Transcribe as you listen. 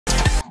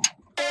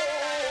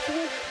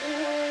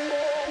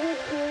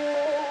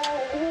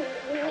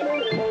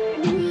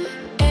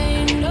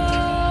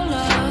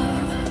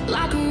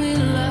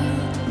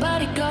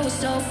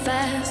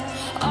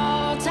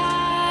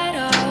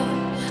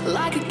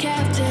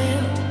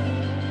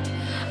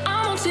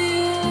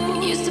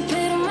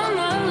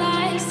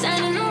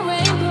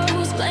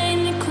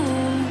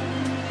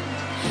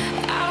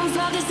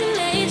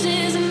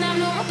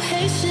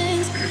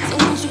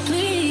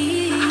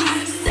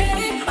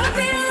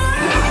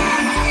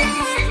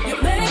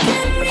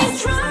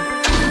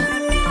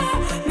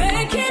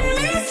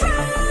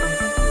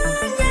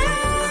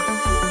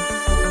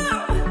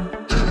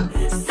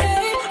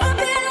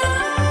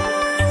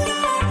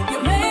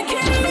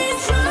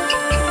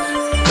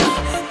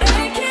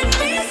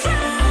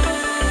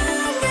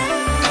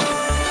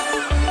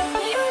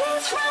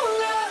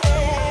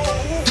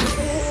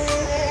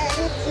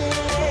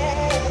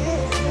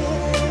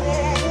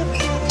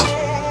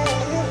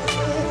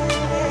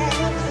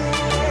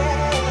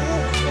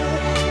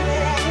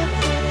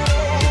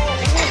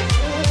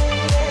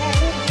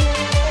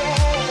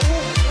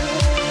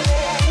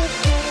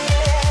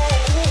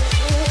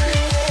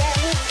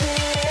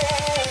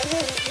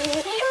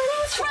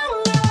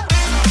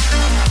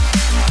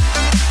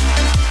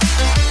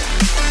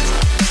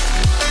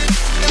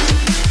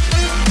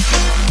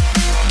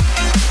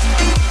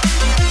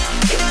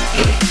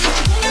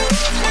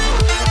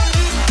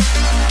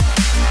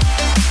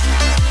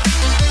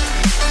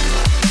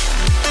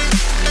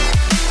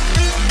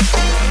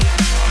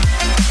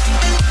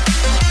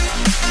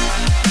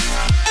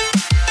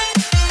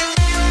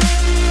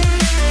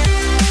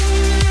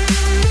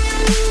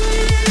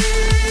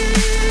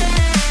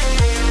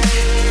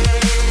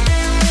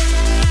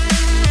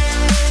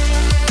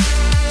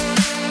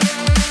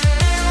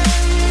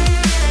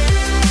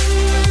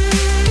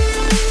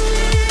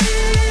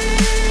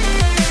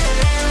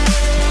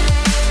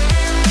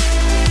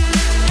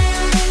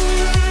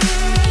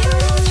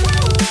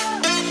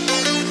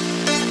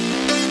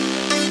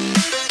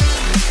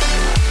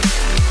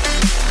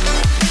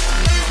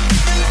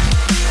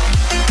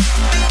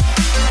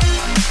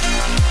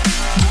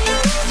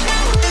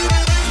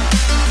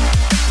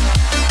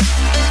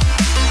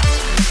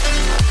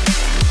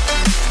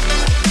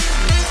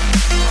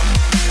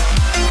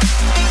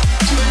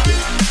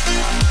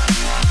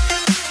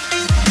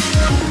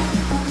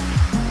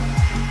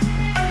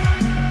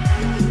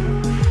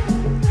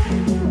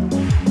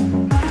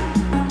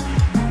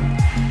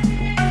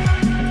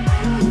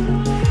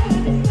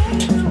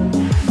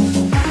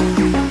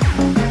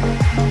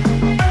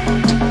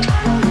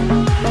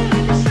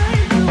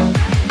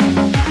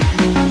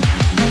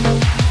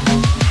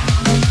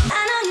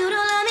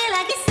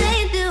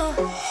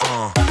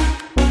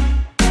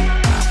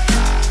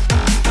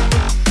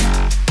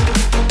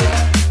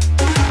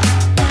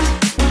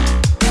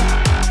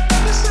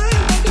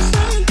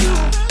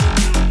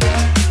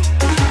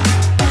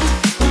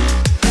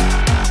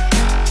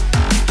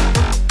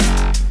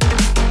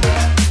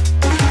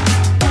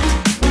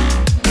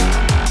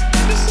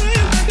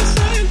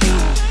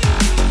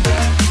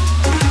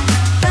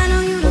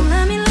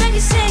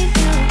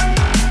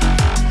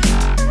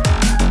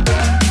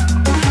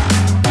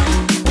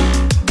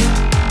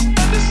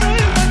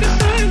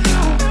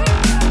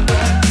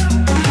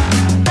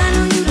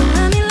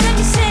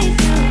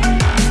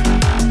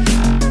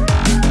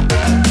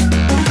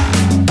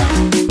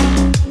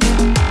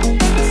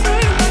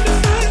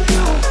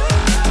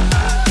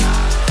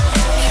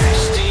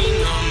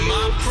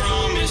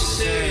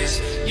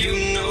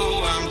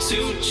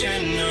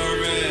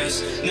generous.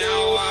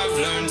 Now I've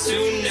learned to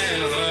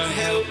never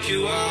help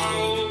you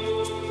out,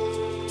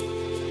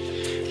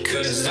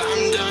 'cause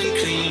I'm done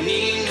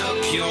cleaning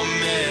up your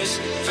mess.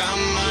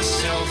 Found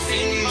myself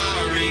in my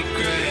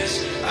regrets.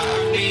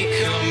 I've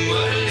become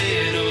a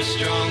little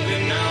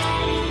stronger now.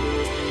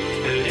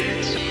 A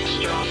little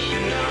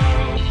stronger now.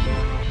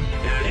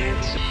 A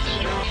little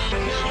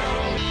stronger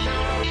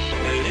now.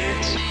 A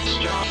little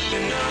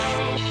stronger now.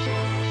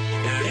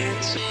 A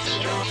little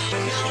stronger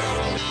now.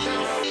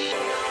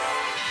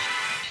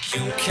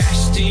 You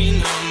cashed in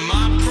on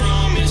my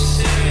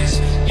promises.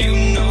 You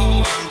know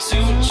I'm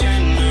too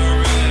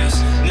generous.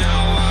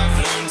 Now I've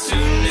learned to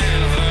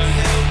never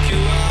help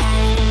you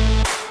out,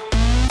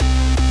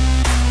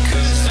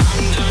 'cause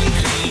I'm done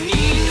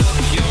cleaning up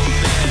your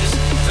mess.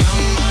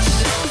 Found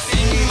myself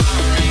in my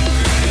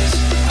regrets.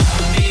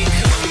 I've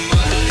become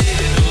a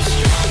little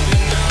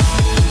stronger now.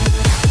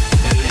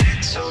 A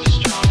little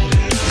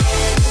stronger now.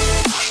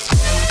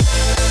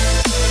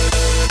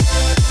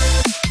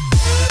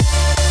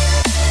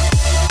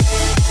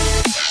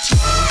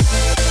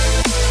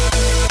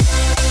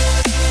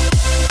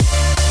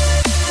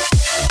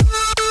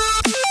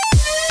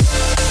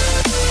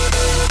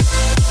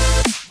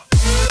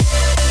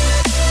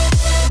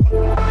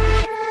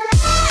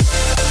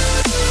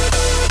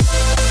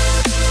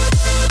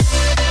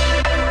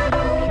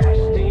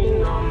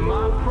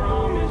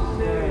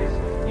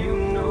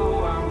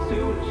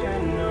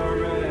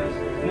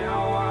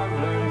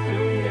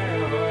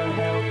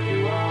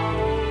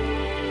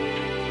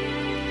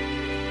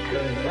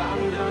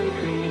 I'm done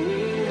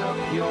cleaning up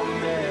your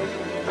mess.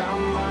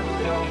 Found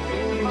myself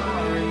in my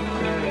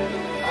regrets.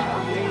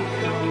 I've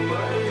become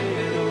a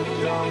little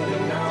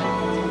stronger now.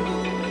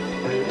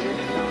 A little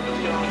stronger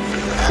now.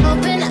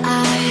 Open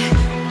eye,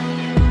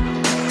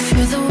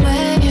 feel the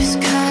waves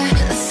cut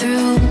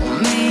through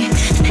me.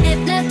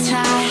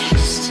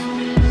 Hypnotized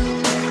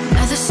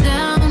by the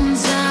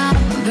sounds I'm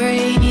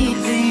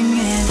breathing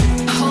in.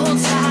 Hold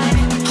tight,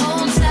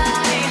 hold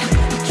tight.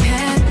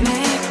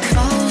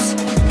 Chemicals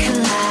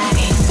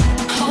collide.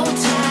 Hold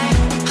tight,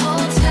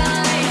 hold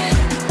tight,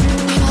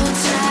 hold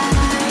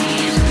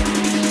tight.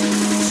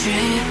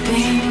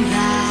 Dripping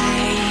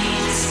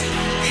lights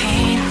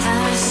paint the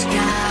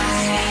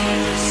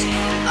skies,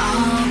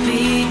 all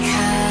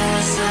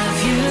because of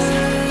you.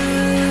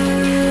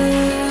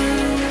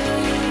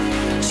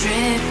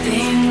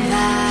 Dripping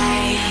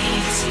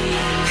lights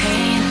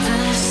paint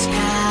the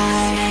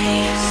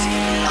skies,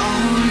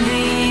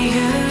 only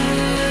you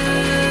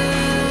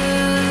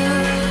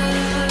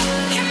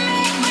can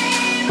make me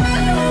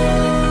move.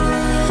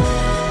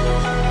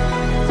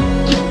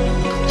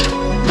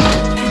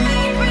 Can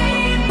make me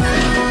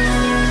move.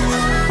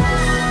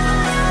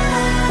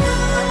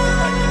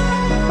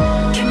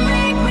 Can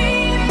make me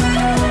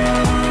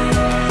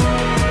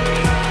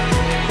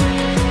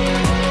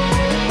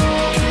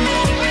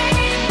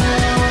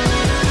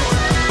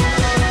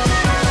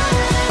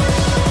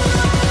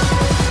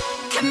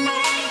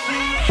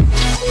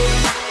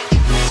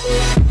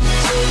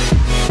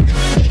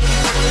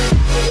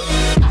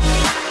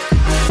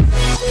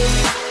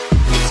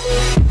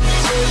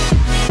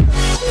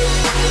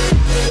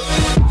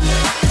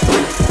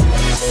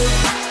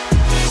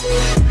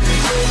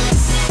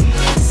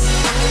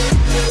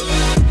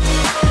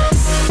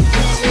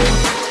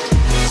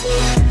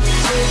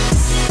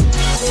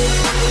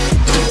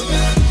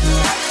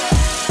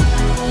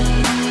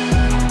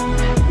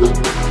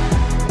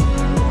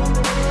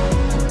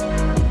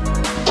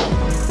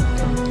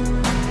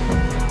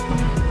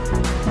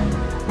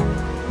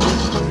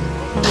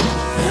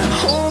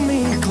Hold me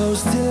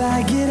close till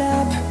I get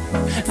up.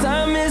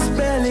 Time is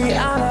barely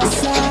on our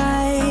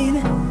side.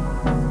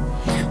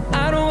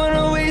 I don't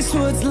wanna waste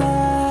what's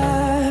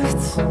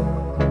left.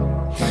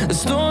 The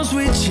storms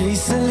we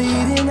chase are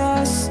leading us.